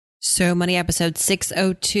So Money episode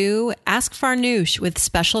 602, Ask Farnoosh with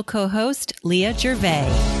special co-host Leah Gervais.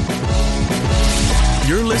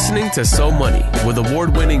 You're listening to So Money with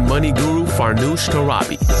award-winning money guru Farnoosh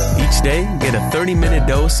Torabi. Each day, get a 30-minute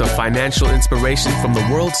dose of financial inspiration from the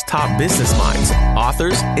world's top business minds,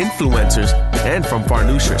 authors, influencers, and from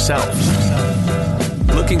Farnoosh herself.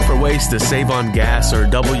 Looking for ways to save on gas or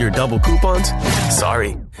double your double coupons?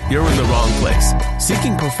 Sorry, you're in the wrong place.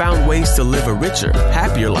 Seeking profound ways to live a richer,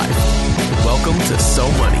 happier life. Welcome to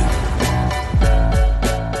So Money.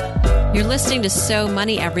 You're listening to So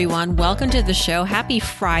Money, everyone. Welcome to the show. Happy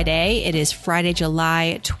Friday. It is Friday,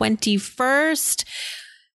 July 21st.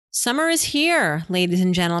 Summer is here, ladies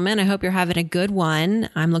and gentlemen. I hope you're having a good one.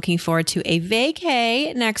 I'm looking forward to a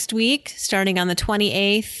vacay next week, starting on the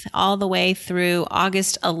 28th all the way through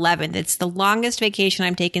August 11th. It's the longest vacation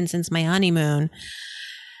I've taken since my honeymoon.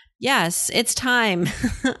 Yes, it's time.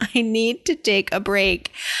 I need to take a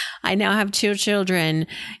break. I now have two children,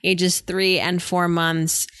 ages 3 and 4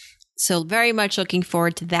 months. So very much looking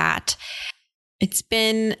forward to that. It's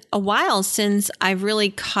been a while since I've really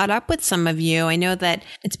caught up with some of you. I know that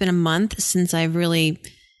it's been a month since I've really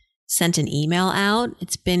sent an email out.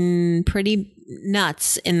 It's been pretty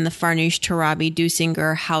nuts in the Farnoosh Torabi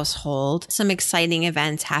Dusinger household. Some exciting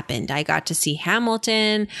events happened. I got to see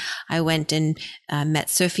Hamilton. I went and met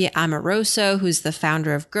Sophia Amoroso, who's the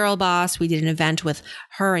founder of Girl Boss. We did an event with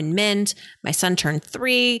her and Mint. My son turned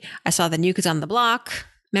 3. I saw the New Kids on the Block.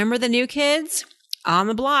 Remember the New Kids on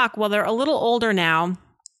the Block? Well, they're a little older now,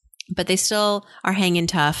 but they still are hanging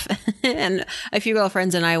tough. And a few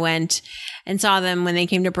girlfriends and I went and saw them when they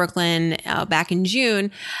came to Brooklyn back in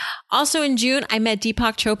June. Also in June, I met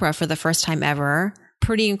Deepak Chopra for the first time ever.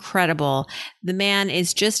 Pretty incredible. The man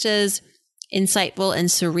is just as insightful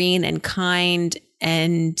and serene and kind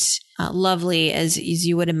and lovely as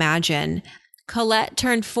you would imagine. Colette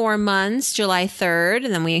turned 4 months, July 3rd,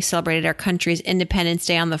 and then we celebrated our country's Independence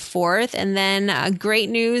Day on the 4th. And then great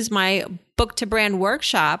news, my Book to Brand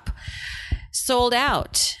workshop sold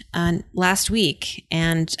out last week.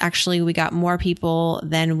 And actually, we got more people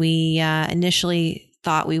than we initially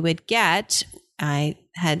thought we would get. I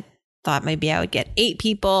had thought maybe I would get 8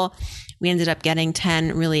 people. We ended up getting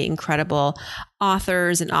 10 really incredible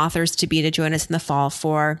authors and authors to be to join us in the fall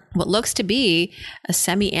for what looks to be a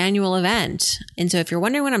semi-annual event. And so if you're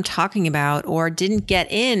wondering what I'm talking about or didn't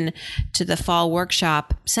get in to the fall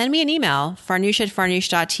workshop, send me an email,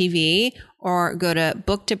 farnoosh@farnoosh.tv, or go to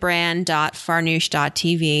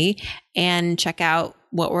booktobrand.farnoosh.tv and check out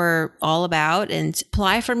what we're all about and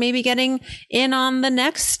apply for maybe getting in on the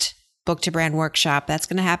next Book to Brand workshop. That's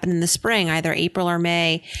going to happen in the spring, either April or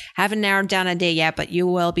May. Haven't narrowed down a date yet, but you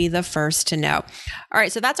will be the first to know. All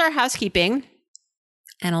right, so that's our housekeeping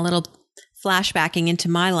and a little flashbacking into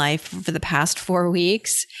my life for the past 4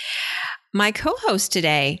 weeks. My co-host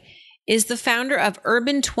today is the founder of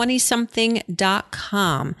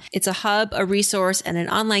urban20something.com. It's a hub, a resource, and an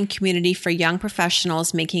online community for young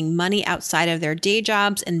professionals making money outside of their day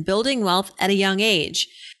jobs and building wealth at a young age.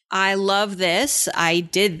 I love this. I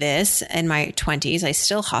did this in my 20s. I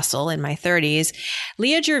still hustle in my 30s.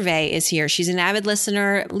 Leah Gervais is here. She's an avid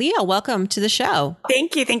listener. Leah, welcome to the show.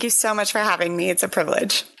 Thank you. Thank you so much for having me. It's a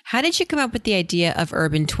privilege. How did you come up with the idea of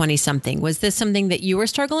Urban 20-something? Was this something that you were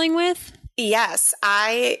struggling with? Yes,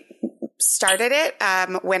 I started it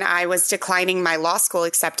when I was declining my law school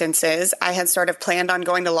acceptances. I had sort of planned on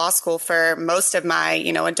going to law school for most of my,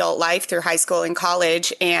 adult life through high school and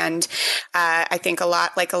college. And I think a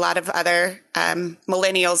lot of other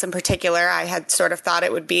millennials in particular, I had sort of thought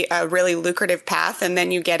it would be a really lucrative path. And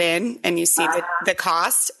then you get in and you see the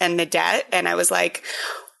cost and the debt. And I was like,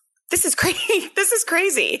 this is crazy. This is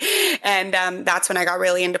crazy. And that's when I got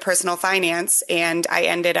really into personal finance. And I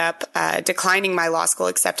ended up declining my law school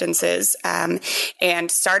acceptances and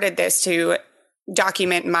started this to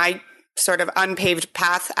document my sort of unpaved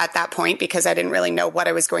path at that point, because I didn't really know what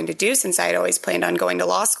I was going to do since I had always planned on going to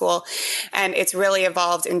law school. And it's really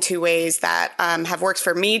evolved in 2 ways that have worked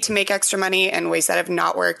for me to make extra money and ways that have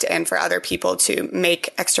not worked, and for other people to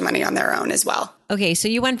make extra money on their own as well. Okay, so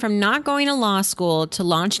you went from not going to law school to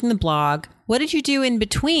launching the blog. What did you do in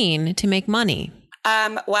between to make money?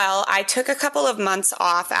 Well, I took a couple of months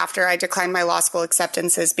off after I declined my law school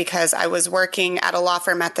acceptances because I was working at a law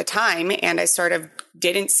firm at the time, and I sort of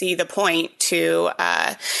didn't see the point to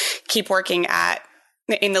keep working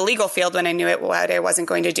in the legal field when I knew what I wasn't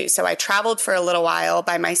going to do. So I traveled for a little while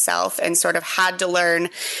by myself and sort of had to learn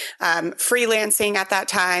freelancing at that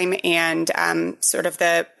time, and sort of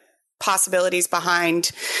the possibilities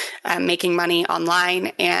behind making money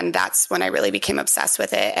online. And that's when I really became obsessed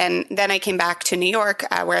with it. And then I came back to New York,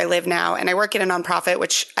 where I live now, and I work at a nonprofit,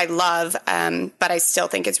 which I love. But I still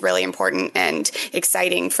think it's really important and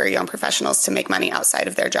exciting for young professionals to make money outside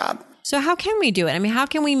of their job. So how can we do it? I mean, how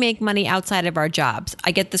can we make money outside of our jobs?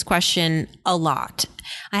 I get this question a lot.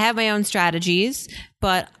 I have my own strategies,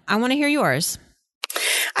 but I want to hear yours.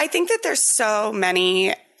 I think that there's so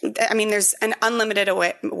many. I mean, there's an unlimited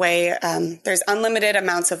way. There's unlimited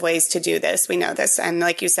amounts of ways to do this. We know this. And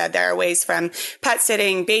like you said, there are ways from pet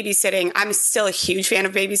sitting, babysitting. I'm still a huge fan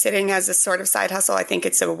of babysitting as a sort of side hustle. I think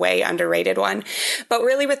it's a way underrated one. But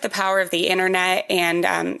really with the power of the internet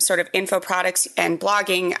and sort of info products and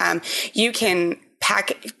blogging, you can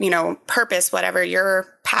purpose whatever you're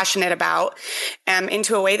passionate about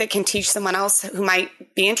into a way that can teach someone else who might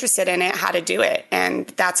be interested in it how to do it. And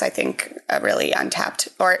that's, I think, a really untapped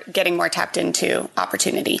or getting more tapped into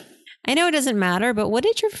opportunity. I know it doesn't matter, but what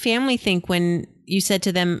did your family think when you said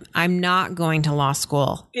to them, I'm not going to law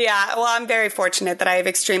school? Yeah, well, I'm very fortunate that I have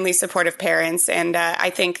extremely supportive parents. And I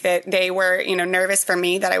think that they were, nervous for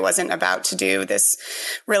me that I wasn't about to do this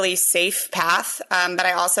really safe path. But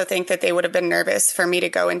I also think that they would have been nervous for me to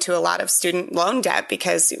go into a lot of student loan debt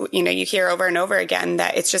because, you hear over and over again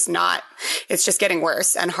that it's just getting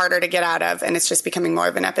worse and harder to get out of. And it's just becoming more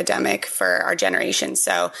of an epidemic for our generation.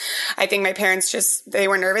 So I think my parents they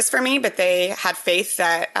were nervous for me, but they had faith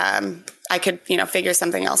that I could, figure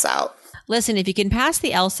something else out. Listen, if you can pass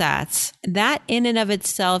the LSATs, that in and of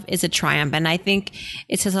itself is a triumph. And I think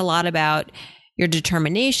it says a lot about your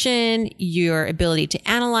determination, your ability to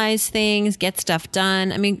analyze things, get stuff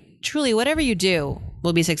done. I mean, truly, whatever you do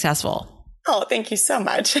will be successful. Oh, thank you so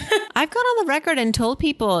much. I've gone on the record and told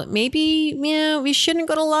people maybe, we shouldn't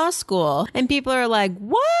go to law school. And people are like,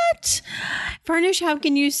 what? Farnoosh, how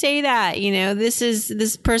can you say that? This is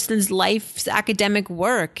this person's life's academic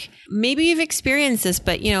work. Maybe you've experienced this,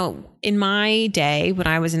 but, in my day, when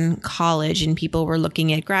I was in college and people were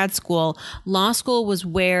looking at grad school, law school was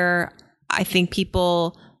where I think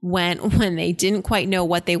people went when they didn't quite know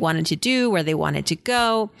what they wanted to do, where they wanted to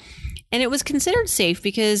go. And it was considered safe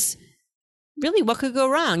because really, what could go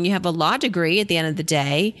wrong? You have a law degree at the end of the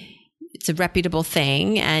day. It's a reputable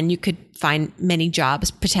thing, and you could find many jobs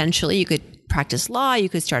potentially. You could practice law. You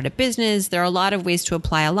could start a business. There are a lot of ways to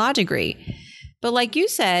apply a law degree. But like you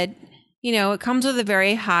said, it comes with a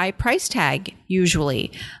very high price tag,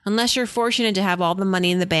 usually. Unless you're fortunate to have all the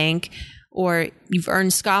money in the bank or you've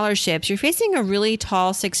earned scholarships, you're facing a really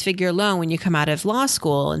tall 6-figure loan when you come out of law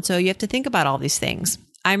school. And so you have to think about all these things.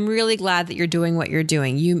 I'm really glad that you're doing what you're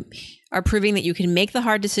doing. You are proving that you can make the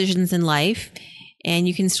hard decisions in life and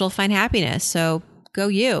you can still find happiness. So go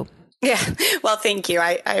you. Yeah. Well, thank you.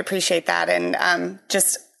 I appreciate that. And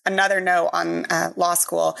just another note on law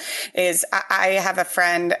school is I have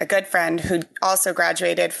a good friend who also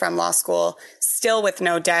graduated from law school, still with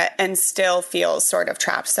no debt and still feels sort of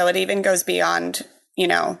trapped. So it even goes beyond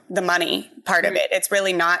the money part of it. It's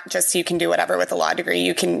really not just you can do whatever with a law degree.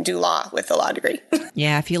 You can do law with a law degree.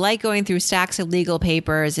 Yeah. If you like going through stacks of legal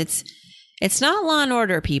papers, it's not Law and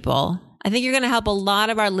Order, people. I think you're going to help a lot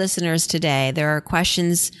of our listeners today. There are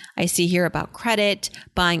questions I see here about credit,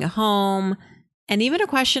 buying a home, and even a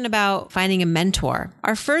question about finding a mentor.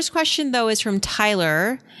 Our first question, though, is from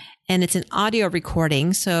Tyler, and it's an audio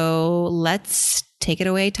recording. So let's take it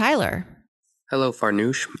away, Tyler. Hello,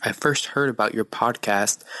 Farnoosh. I first heard about your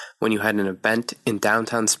podcast when you had an event in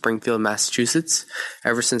downtown Springfield, Massachusetts.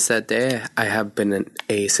 Ever since that day, I have been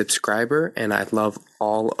a subscriber, and I love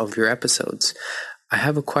all of your episodes. I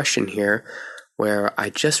have a question here where I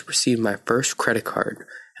just received my first credit card,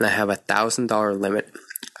 and I have a $1,000 limit.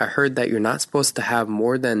 I heard that you're not supposed to have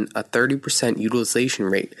more than a 30% utilization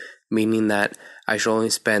rate, meaning that I should only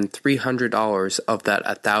spend $300 of that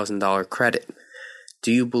 $1,000 credit.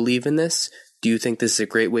 Do you believe in this? Do you think this is a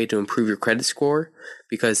great way to improve your credit score?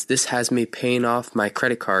 Because this has me paying off my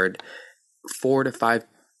credit card 4 to 5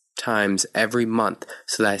 times every month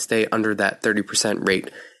so that I stay under that 30% rate.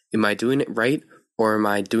 Am I doing it right, or am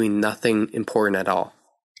I doing nothing important at all?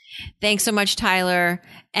 Thanks so much, Tyler.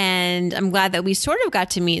 And I'm glad that we sort of got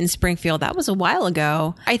to meet in Springfield. That was a while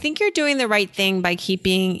ago. I think you're doing the right thing by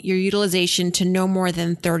keeping your utilization to no more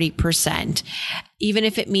than 30%, even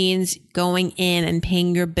if it means going in and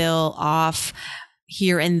paying your bill off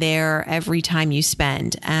here and there every time you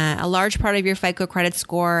spend. A large part of your FICO credit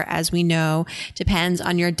score, as we know, depends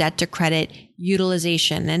on your debt to credit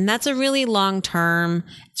utilization. And that's a really long term.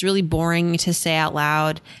 It's really boring to say out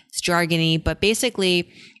loud. It's jargony, but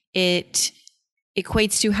basically it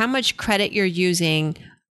equates to how much credit you're using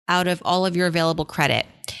out of all of your available credit.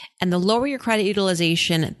 And the lower your credit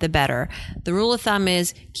utilization, the better. The rule of thumb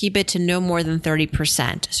is keep it to no more than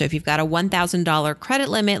 30%. So if you've got a $1,000 credit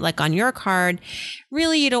limit, like on your card,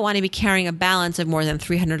 really you don't want to be carrying a balance of more than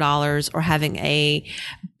 $300 or having a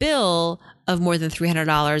bill of more than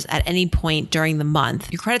 $300 at any point during the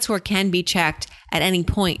month. Your credit score can be checked at any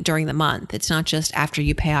point during the month. It's not just after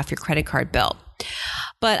you pay off your credit card bill.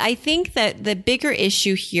 But I think that the bigger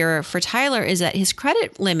issue here for Tyler is that his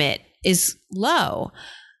credit limit is low.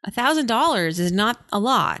 $1,000 is not a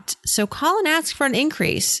lot. So call and ask for an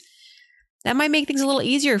increase. That might make things a little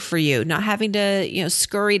easier for you, not having to,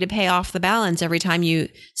 scurry to pay off the balance every time you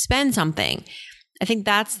spend something. I think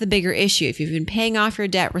that's the bigger issue. If you've been paying off your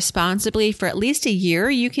debt responsibly for at least a year,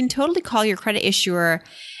 you can totally call your credit issuer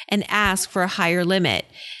and ask for a higher limit.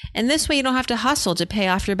 And this way you don't have to hustle to pay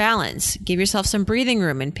off your balance. Give yourself some breathing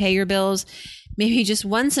room and pay your bills maybe just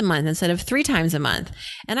once a month instead of 3 times a month.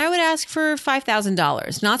 And I would ask for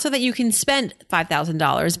 $5,000, not so that you can spend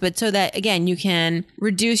 $5,000, but so that, again, you can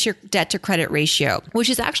reduce your debt to credit ratio, which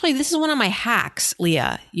is actually, this is one of my hacks,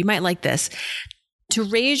 Leah. You might like this. To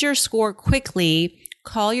raise your score quickly,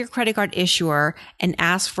 call your credit card issuer and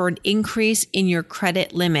ask for an increase in your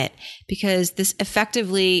credit limit, because this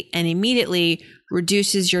effectively and immediately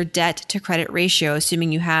reduces your debt to credit ratio,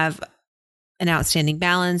 assuming you have an outstanding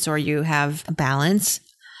balance or you have a balance.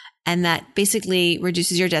 And that basically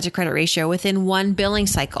reduces your debt to credit ratio within one billing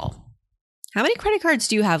cycle. How many credit cards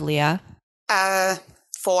do you have, Leah?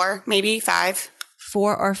 4, maybe 5.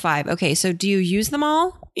 4 or 5. Okay. So do you use them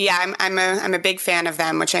all? Yeah, I'm a big fan of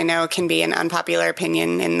them, which I know can be an unpopular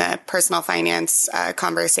opinion in the personal finance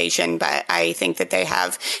conversation, but I think that they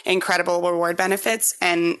have incredible reward benefits.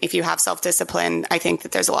 And if you have self-discipline, I think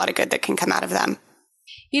that there's a lot of good that can come out of them.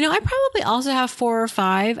 I probably also have 4 or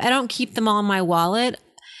 5. I don't keep them all in my wallet.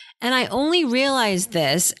 And I only realized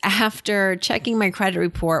this after checking my credit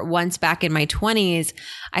report once back in my 20s.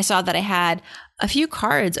 I saw that I had a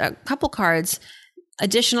couple cards,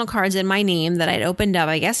 additional cards in my name that I'd opened up,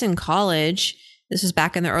 I guess, in college. This was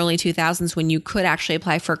back in the early 2000s when you could actually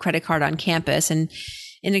apply for a credit card on campus. And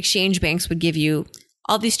in exchange, banks would give you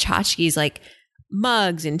all these tchotchkes like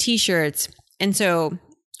mugs and t-shirts. And so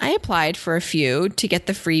I applied for a few to get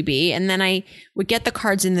the freebie, and then I would get the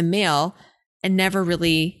cards in the mail and never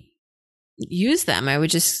really use them. I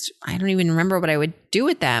don't even remember what I would do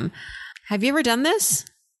with them. Have you ever done this?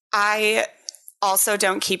 I also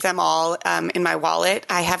don't keep them all in my wallet.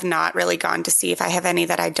 I have not really gone to see if I have any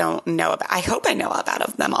that I don't know about. I hope I know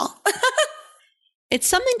about them all. It's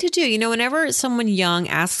something to do. Whenever someone young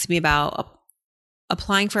asks me about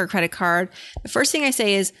applying for a credit card, the first thing I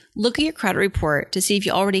say is look at your credit report to see if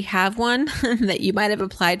you already have one that you might have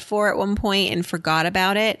applied for at one point and forgot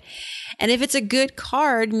about it. And if it's a good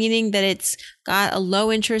card, meaning that it's got a low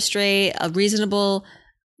interest rate, a reasonable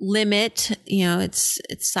limit, it's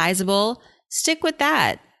sizable, stick with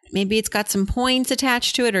that. Maybe it's got some points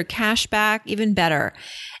attached to it or cash back, even better.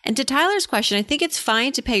 And to Tyler's question, I think it's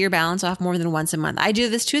fine to pay your balance off more than once a month. I do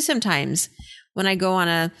this too sometimes when I go on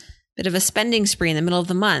a bit of a spending spree in the middle of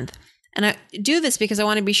the month. And I do this because I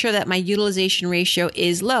want to be sure that my utilization ratio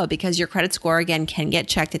is low, because your credit score, again, can get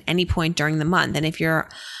checked at any point during the month. And if you're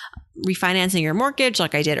refinancing your mortgage,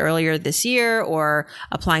 like I did earlier this year, or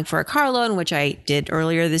applying for a car loan, which I did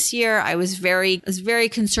earlier this year, I was very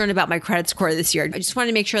concerned about my credit score this year. I just wanted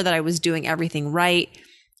to make sure that I was doing everything right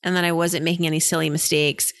and that I wasn't making any silly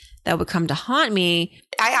mistakes that would come to haunt me.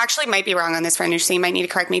 I actually might be wrong on this, Farnoosh, so you might need to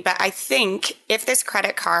correct me. But I think if this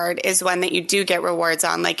credit card is one that you do get rewards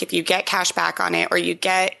on, like if you get cash back on it or you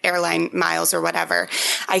get airline miles or whatever,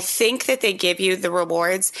 I think that they give you the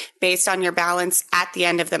rewards based on your balance at the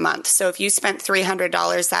end of the month. So if you spent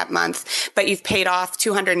 $300 that month, but you've paid off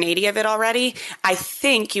 $280 of it already, I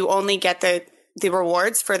think you only get the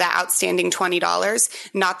rewards for that outstanding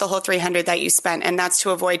 $20, not the whole $300 that you spent. And that's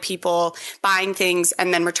to avoid people buying things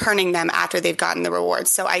and then returning them after they've gotten the rewards.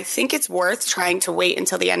 So I think it's worth trying to wait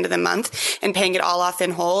until the end of the month and paying it all off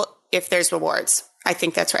in whole if there's rewards. I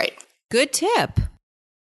think that's right. Good tip.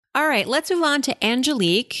 All right, let's move on to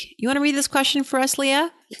Angelique. You want to read this question for us,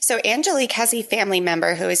 Leah? So Angelique has a family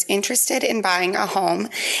member who is interested in buying a home,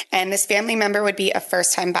 and this family member would be a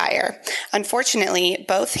first-time buyer. Unfortunately,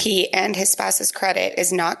 both he and his spouse's credit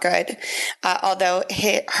is not good, although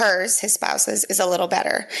his spouse's, is a little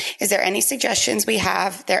better. Is there any suggestions we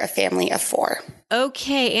have? They're a family of 4.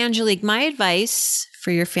 Okay, Angelique, my advice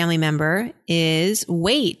for your family member is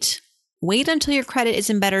wait. Wait until your credit is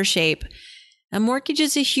in better shape. A mortgage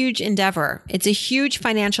is a huge endeavor. It's a huge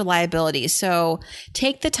financial liability. So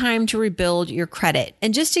take the time to rebuild your credit.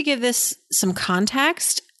 And just to give this some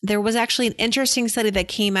context, there was actually an interesting study that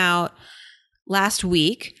came out last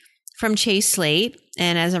week from Chase Slate.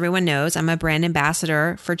 And as everyone knows, I'm a brand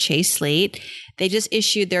ambassador for Chase Slate. They just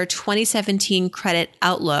issued their 2017 credit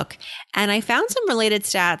outlook. And I found some related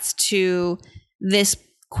stats to this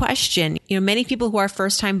question. Many people who are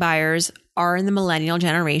first-time buyers are in the millennial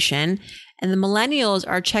generation, and the millennials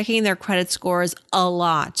are checking their credit scores a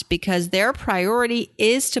lot because their priority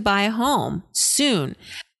is to buy a home soon.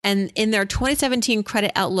 And in their 2017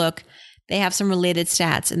 credit outlook, they have some related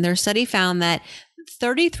stats. And their study found that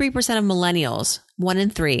 33% of millennials, 1 in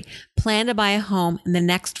 3, plan to buy a home in the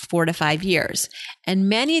next 4 to 5 years. And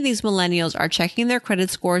many of these millennials are checking their credit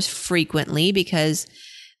scores frequently because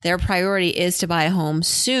their priority is to buy a home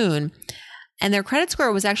soon. And their credit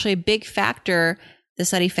score was actually a big factor, the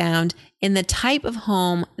study found, in the type of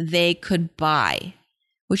home they could buy.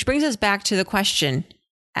 Which brings us back to the question,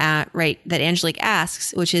 that Angelique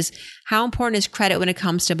asks, which is, how important is credit when it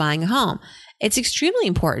comes to buying a home? It's extremely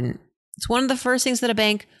important. It's one of the first things that a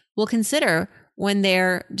bank will consider when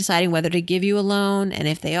they're deciding whether to give you a loan, and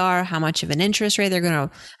if they are, how much of an interest rate they're going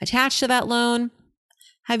to attach to that loan.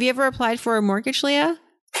 Have you ever applied for a mortgage, Leah?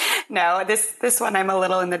 No, this one I'm a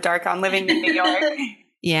little in the dark on, living in New York.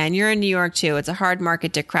 Yeah, and you're in New York too. It's a hard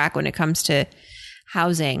market to crack when it comes to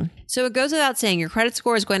housing. So it goes without saying, your credit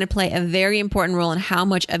score is going to play a very important role in how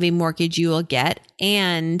much of a mortgage you will get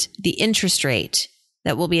and the interest rate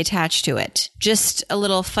that will be attached to it. Just a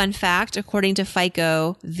little fun fact, according to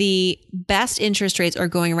FICO, the best interest rates are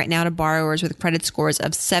going right now to borrowers with credit scores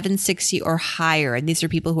of 760 or higher. And these are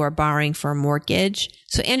people who are borrowing for a mortgage.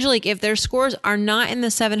 So Angelique, if their scores are not in the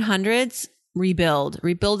 700s, rebuild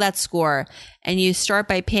that score. And you start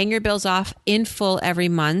by paying your bills off in full every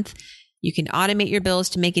month. You can automate your bills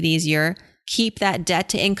to make it easier. Keep that debt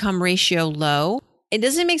to income ratio low. It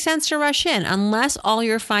doesn't make sense to rush in unless all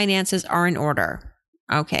your finances are in order.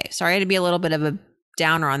 Okay, sorry to be a little bit of a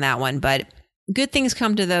downer on that one, but good things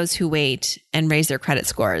come to those who wait and raise their credit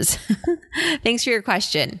scores. Thanks for your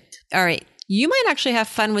question. All right, you might actually have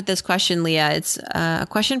fun with this question, Leah. It's a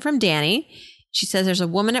question from Danny. She says there's a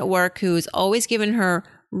woman at work who's always given her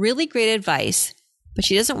really great advice, but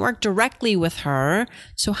she doesn't work directly with her.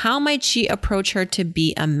 So how might she approach her to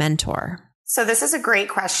be a mentor? So this is a great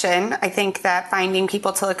question. I think that finding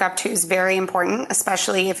people to look up to is very important,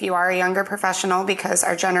 especially if you are a younger professional, because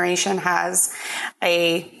our generation has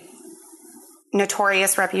a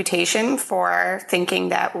notorious reputation for thinking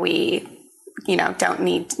that we, don't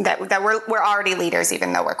need that we're already leaders,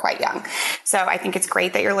 even though we're quite young. So I think it's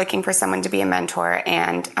great that you're looking for someone to be a mentor,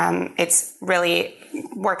 and it's really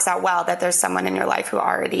works out well that there's someone in your life who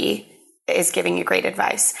already is giving you great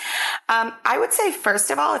advice. I would say,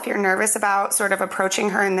 first of all, if you're nervous about sort of approaching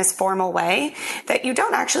her in this formal way, that you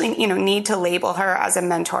don't actually, need to label her as a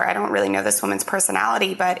mentor. I don't really know this woman's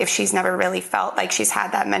personality, but if she's never really felt like she's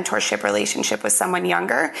had that mentorship relationship with someone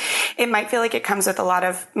younger, it might feel like it comes with a lot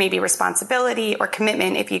of maybe responsibility or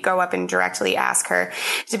commitment if you go up and directly ask her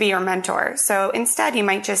to be your mentor. So instead, you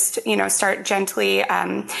might just, start gently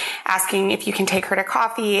asking if you can take her to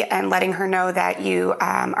coffee and letting her know that you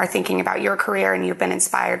are thinking about your career and you've been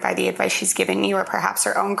inspired by the advice she's given you, or perhaps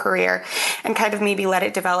her own career, and kind of maybe let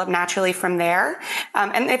it develop naturally from there.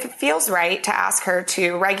 And if it feels right to ask her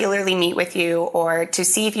to regularly meet with you or to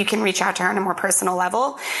see if you can reach out to her on a more personal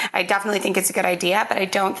level, I definitely think it's a good idea, but I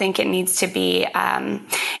don't think it needs to be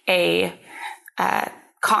a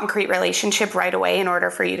concrete relationship right away in order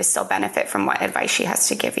for you to still benefit from what advice she has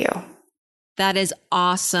to give you. That is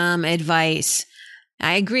awesome advice.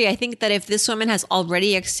 I agree. I think that if this woman has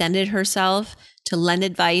already extended herself to lend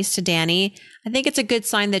advice to Danny, I think it's a good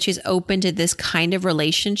sign that she's open to this kind of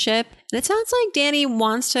relationship. And it sounds like Danny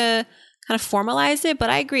wants to kind of formalize it, but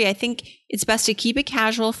I agree. I think it's best to keep it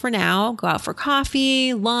casual for now. Go out for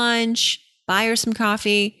coffee, lunch, buy her some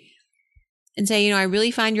coffee, and say, I really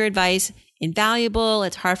find your advice invaluable.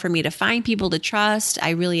 It's hard for me to find people to trust. I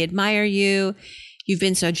really admire you. You've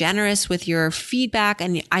been so generous with your feedback,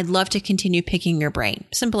 and I'd love to continue picking your brain.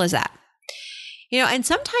 Simple as that. And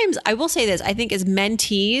sometimes I will say this, I think as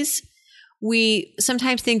mentees, we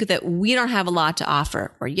sometimes think that we don't have a lot to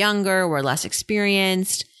offer. We're younger, we're less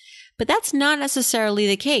experienced, but that's not necessarily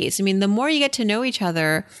the case. I mean, the more you get to know each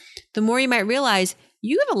other, the more you might realize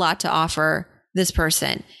you have a lot to offer this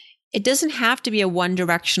person. It doesn't have to be a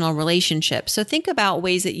one-directional relationship. So think about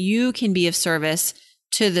ways that you can be of service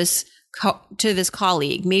to this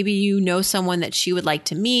colleague. Maybe you know someone that she would like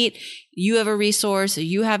to meet. You have a resource, or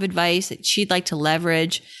you have advice that she'd like to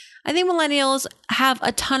leverage. I think millennials have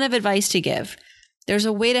a ton of advice to give. There's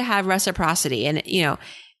a way to have reciprocity, and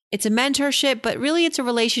it's a mentorship, but really it's a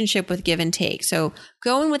relationship with give and take. So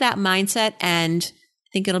go in with that mindset and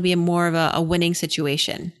think it'll be more of a winning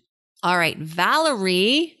situation. All right,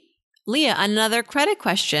 Valerie, Leah, another credit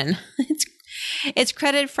question. It's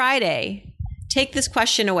Credit Friday. Take this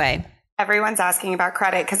question away. Everyone's asking about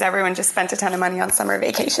credit because everyone just spent a ton of money on summer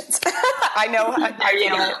vacations. I know. I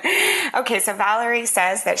feel it. Okay, so Valerie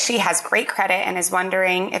says that she has great credit and is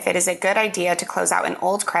wondering if it is a good idea to close out an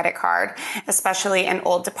old credit card, especially an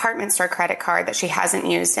old department store credit card that she hasn't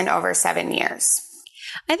used in over 7 years.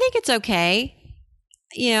 I think it's okay.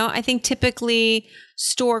 I think typically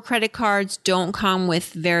store credit cards don't come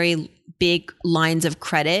with very big lines of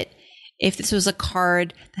credit. If this was a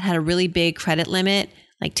card that had a really big credit limit,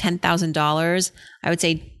 like $10,000, I would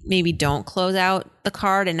say maybe don't close out the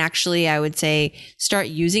card. And actually, I would say start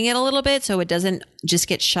using it a little bit so it doesn't just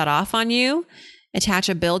get shut off on you. Attach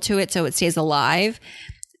a bill to it so it stays alive.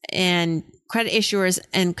 And credit issuers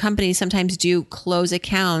and companies sometimes do close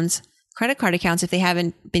accounts, credit card accounts, if they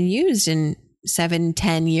haven't been used in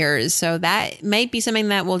 7-10 years. So that might be something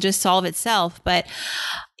that will just solve itself. But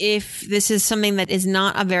if this is something that is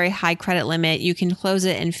not a very high credit limit, you can close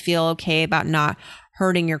it and feel okay about not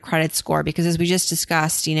hurting your credit score. Because as we just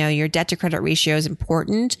discussed, your debt to credit ratio is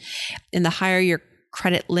important. And the higher your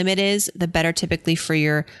credit limit is, the better typically for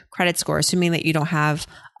your credit score, assuming that you don't have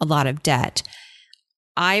a lot of debt.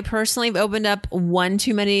 I personally have opened up one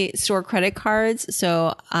too many store credit cards.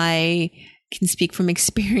 So I can speak from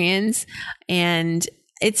experience, and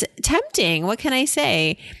it's tempting. What can I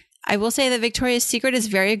say? I will say that Victoria's Secret is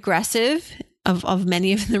very aggressive of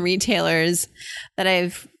many of the retailers that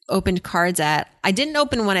I've opened cards at. I didn't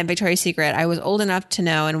open one at Victoria's Secret. I was old enough to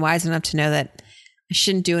know and wise enough to know that I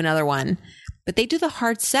shouldn't do another one, but they do the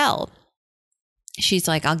hard sell. She's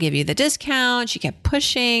like, I'll give you the discount. She kept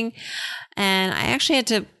pushing, and I actually had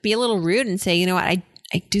to be a little rude and say, you know what, I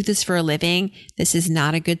do this for a living. This is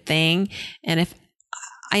not a good thing. And if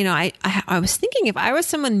I was thinking if I was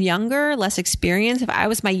someone younger, less experienced, if I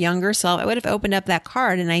was my younger self, I would have opened up that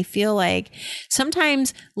card. And I feel like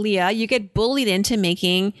sometimes, Leah, you get bullied into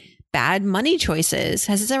making bad money choices.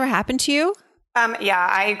 Has this ever happened to you? Yeah,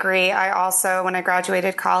 I agree. I also, when I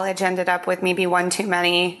graduated college, ended up with maybe one too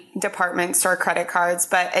many department store credit cards,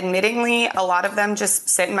 but admittingly, a lot of them just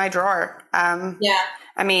sit in my drawer.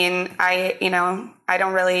 I mean, I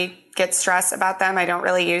don't really get stressed about them. I don't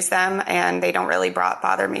really use them, and they don't really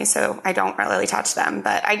bother me. So I don't really touch them.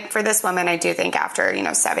 But for this woman, I do think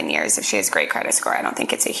after, 7 years, if she has great credit score, I don't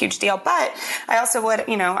think it's a huge deal. But I also would,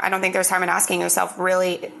 I don't think there's harm in asking yourself,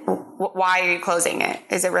 really, why are you closing it?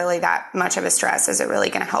 Is it really that much of a stress? Is it really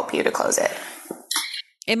going to help you to close it?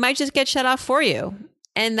 It might just get shut off for you.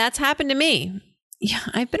 And that's happened to me. Yeah,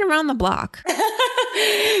 I've been around the block.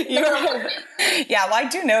 Yeah, well, I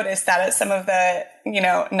do notice that at some of the,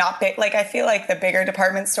 not big, like I feel like the bigger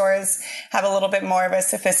department stores have a little bit more of a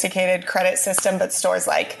sophisticated credit system, but stores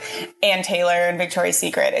like Ann Taylor and Victoria's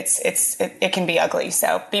Secret, it can be ugly.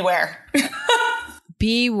 So beware.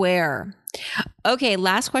 Beware. Okay,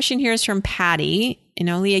 last question here is from Patty.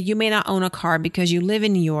 Leah, you may not own a car because you live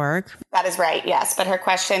in New York. That is right, yes. But her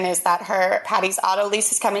question is that Patty's auto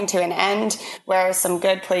lease is coming to an end. Where are some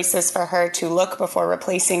good places for her to look before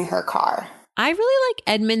replacing her car? I really like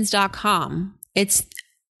Edmunds.com. It's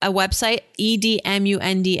a website,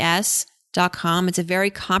 edmunds.com. It's a very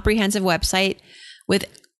comprehensive website with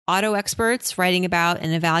auto experts writing about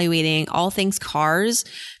and evaluating all things cars,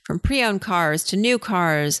 from pre-owned cars to new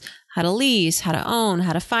cars, how to lease, how to own,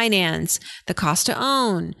 how to finance, the cost to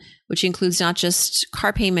own, which includes not just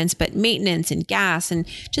car payments, but maintenance and gas, and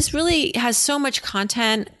just really has so much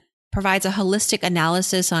content, provides a holistic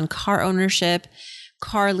analysis on car ownership,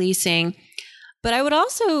 car leasing. But I would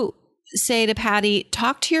also say to Patty,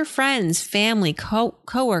 talk to your friends, family,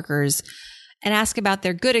 coworkers, and ask about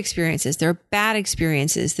their good experiences, their bad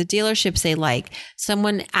experiences, the dealerships they like,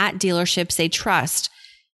 someone at dealerships they trust.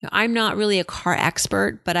 I'm not really a car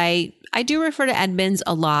expert, but I do refer to Edmunds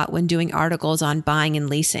a lot when doing articles on buying and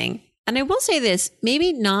leasing. And I will say this,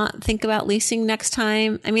 maybe not think about leasing next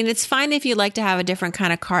time. I mean, it's fine if you like to have a different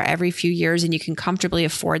kind of car every few years and you can comfortably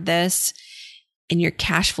afford this and you're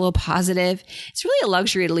cash flow positive. It's really a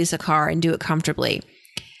luxury to lease a car and do it comfortably.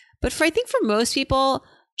 But I think for most people,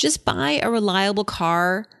 just buy a reliable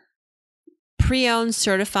car, pre-owned,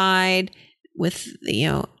 certified, with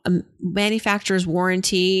a manufacturer's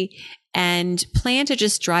warranty, and plan to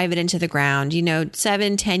just drive it into the ground.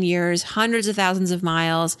 7-10 years, hundreds of thousands of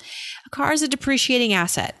miles. A car is a depreciating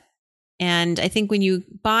asset, and I think when you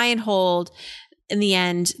buy and hold, in the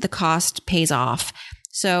end, the cost pays off.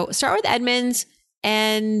 So start with Edmunds.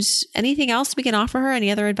 And anything else we can offer her?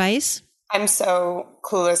 Any other advice? I'm so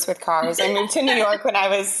clueless with cars. I moved to New York when I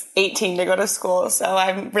was 18 to go to school. So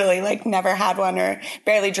I've really never had one or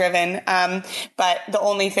barely driven. But the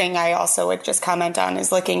only thing I also would just comment on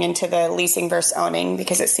is looking into the leasing versus owning,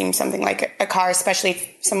 because it seems something like a car, especially if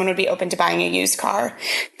someone would be open to buying a used car,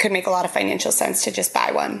 could make a lot of financial sense to just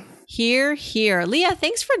buy one. Hear, hear. Leah,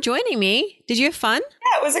 thanks for joining me. Did you have fun?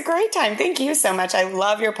 Yeah, it was a great time. Thank you so much. I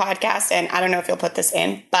love your podcast, and I don't know if you'll put this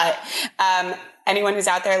in, but anyone who's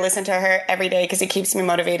out there, listen to her every day because it keeps me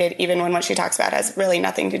motivated, even when what she talks about has really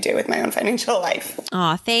nothing to do with my own financial life.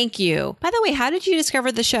 Aw, thank you. By the way, how did you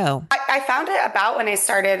discover the show? I found it about when I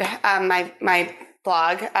started my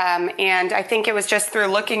blog. And I think it was just through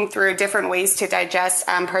looking through different ways to digest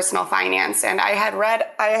personal finance. And I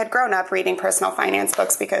had grown up reading personal finance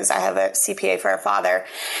books because I have a CPA for a father.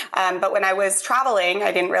 But when I was traveling,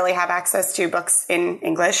 I didn't really have access to books in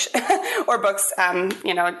English or books,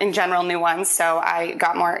 in general, new ones. So I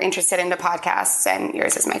got more interested into podcasts, and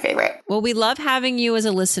yours is my favorite. Well, we love having you as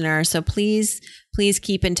a listener. So please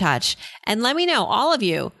keep in touch and let me know, all of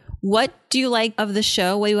you. What do you like of the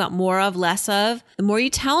show? What do you want more of, less of? The more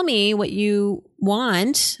you tell me what you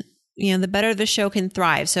want, the better the show can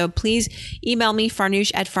thrive. So please email me,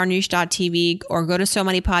 farnoosh@farnoosh.tv, or go to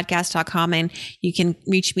SoManyPodcasts.com and you can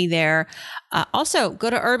reach me there. Also,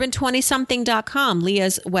 go to urban20something.com,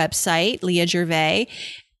 Leah's website, Leah Gervais.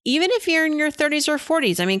 Even if you're in your 30s or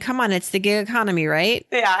 40s, I mean, come on, it's the gig economy, right?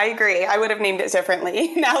 Yeah, I agree. I would have named it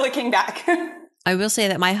differently now looking back. I will say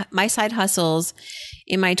that my side hustles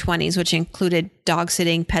in my 20s, which included dog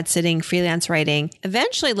sitting, pet sitting, freelance writing,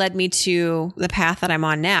 eventually led me to the path that I'm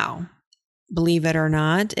on now. Believe it or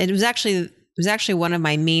not, it was actually one of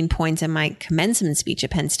my main points in my commencement speech at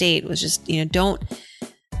Penn State was just, don't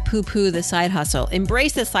poo-poo the side hustle.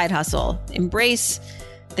 Embrace the side hustle. Embrace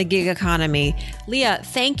the gig economy. Leah,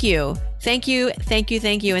 thank you. Thank you. Thank you.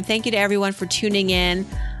 Thank you. And thank you to everyone for tuning in.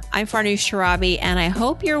 I'm Farnoosh Torabi, and I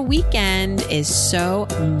hope your weekend is so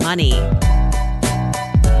money.